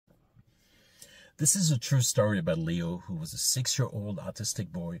This is a true story about Leo, who was a 6-year-old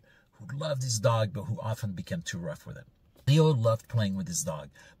autistic boy who loved his dog but who often became too rough with him. Leo loved playing with his dog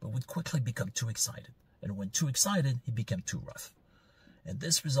but would quickly become too excited, and when too excited, he became too rough. And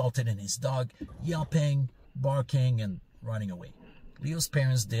this resulted in his dog yelping, barking, and running away. Leo's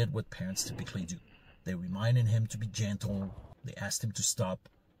parents did what parents typically do. They reminded him to be gentle. They asked him to stop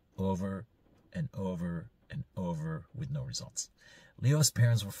over and over and over with no results. Leo's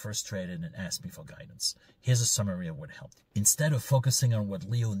parents were frustrated and asked me for guidance. Here's a summary of what helped. Instead of focusing on what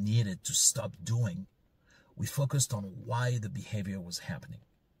Leo needed to stop doing, we focused on why the behavior was happening.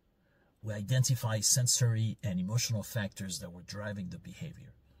 We identified sensory and emotional factors that were driving the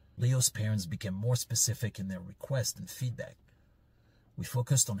behavior. Leo's parents became more specific in their requests and feedback. We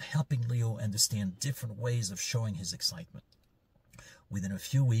focused on helping Leo understand different ways of showing his excitement. Within a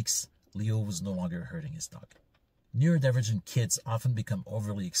few weeks, Leo was no longer hurting his dog. Neurodivergent kids often become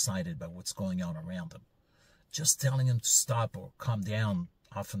overly excited by what's going on around them. Just telling them to stop or calm down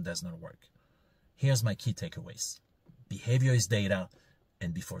often does not work. Here's my key takeaways. Behavior is data,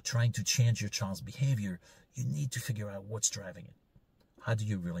 and before trying to change your child's behavior, you need to figure out what's driving it. How do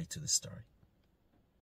you relate to this story?